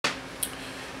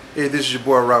Hey, this is your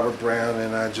boy Robert Brown,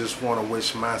 and I just want to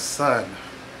wish my son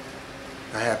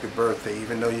a happy birthday,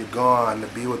 even though you're gone to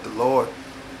be with the Lord.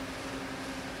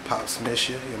 Pops miss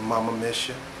you, your mama miss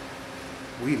you.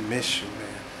 We miss you,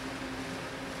 man.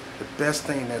 The best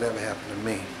thing that ever happened to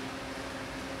me,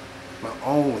 my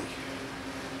only,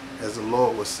 as the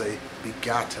Lord would say,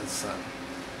 begotten son.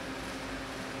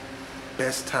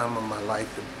 Best time of my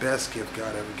life, the best gift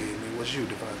God ever gave me was you,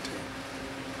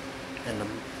 Devontae. And the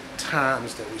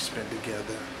times that we spent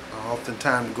together, I often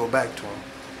time to go back to them.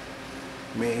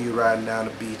 Me and you riding down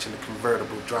the beach in a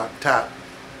convertible drop top,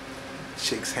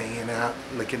 chicks hanging out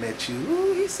looking at you.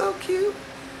 Ooh, he's so cute.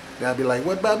 And I'd be like,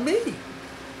 what about me?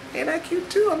 Ain't I cute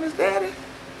too? I'm his daddy.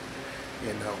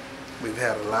 You know, we've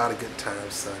had a lot of good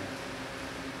times, son,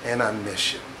 and I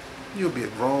miss you. You'll be a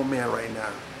grown man right now,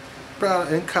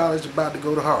 probably in college, about to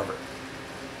go to Harvard,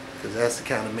 because that's the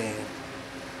kind of man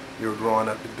you're growing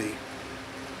up to be.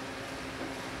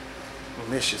 I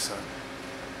miss you, son.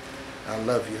 I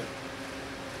love you.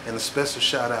 And a special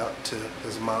shout out to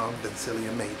his mom,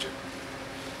 Vincilia Major.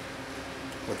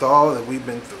 With all that we've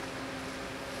been through,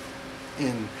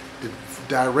 in the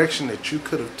direction that you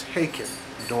could have taken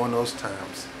during those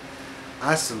times,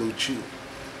 I salute you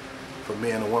for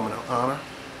being a woman of honor,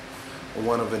 a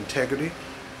woman of integrity,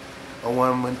 a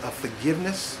woman of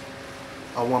forgiveness,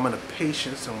 a woman of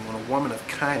patience, and a woman of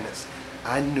kindness.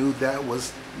 I knew that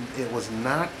it was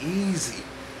not easy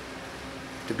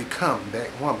to become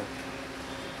that woman,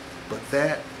 but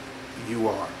that you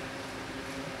are.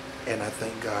 And I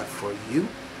thank God for you.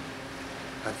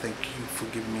 I thank you for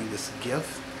giving me this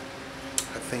gift.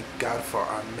 I thank God for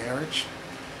our marriage.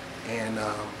 And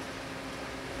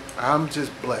I'm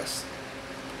just blessed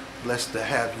to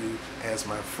have you as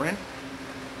my friend,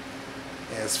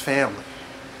 as family.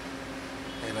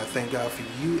 And I thank God for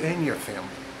you and your family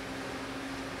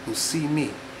who see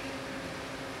me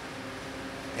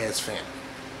as family.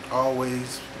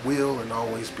 Always will and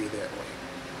always be that way.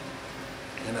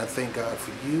 And I thank God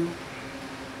for you,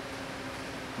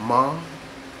 Mom,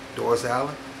 Doris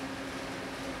Allen,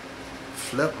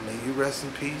 Flip, may you rest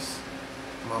in peace.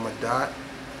 Mama Dot,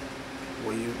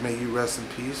 may you rest in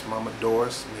peace. Mama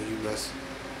Doris, may you rest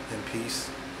in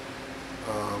peace.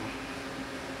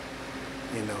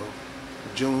 You know,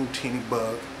 June, Teeny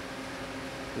Bug,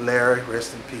 Larry,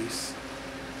 rest in peace.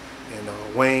 And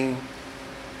Wayne,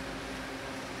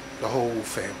 the whole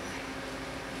family.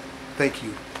 Thank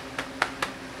you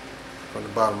from the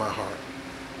bottom of my heart.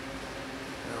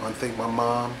 And I want to thank my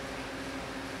mom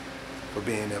for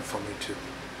being there for me too.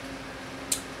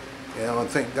 And I want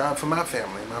to thank God for my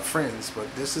family, my friends,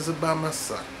 but this is about my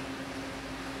son,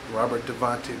 Robert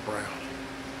Devontae Brown.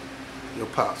 Your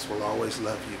pops will always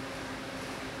love you.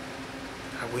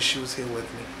 I wish you was here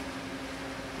with me.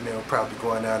 And they were probably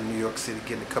going out in New York City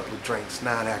getting a couple of drinks,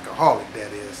 non-alcoholic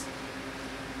that is,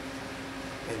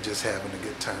 and just having a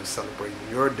good time celebrating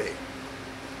your day.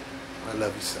 I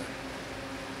love you, son.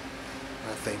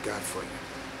 I thank God for you.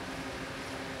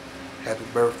 Happy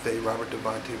birthday, Robert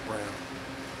Devontae Brown.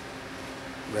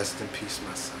 Rest in peace,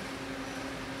 my son.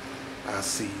 I'll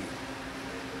see you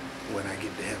when I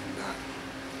get to heaven, Doc.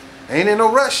 I ain't in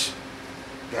no rush.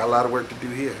 Got a lot of work to do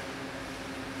here.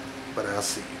 But I'll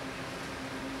see you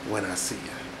when I see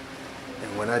you.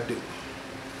 And when I do,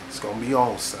 it's going to be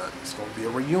on, son. It's going to be a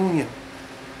reunion.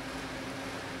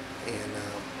 And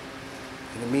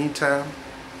in the meantime,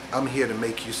 I'm here to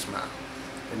make you smile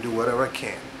and do whatever I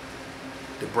can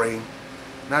to bring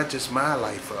not just my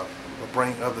life up, but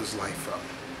bring others' life up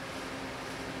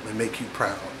and make you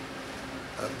proud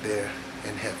up there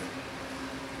in heaven.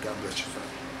 God bless you,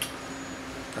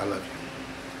 son. I love you.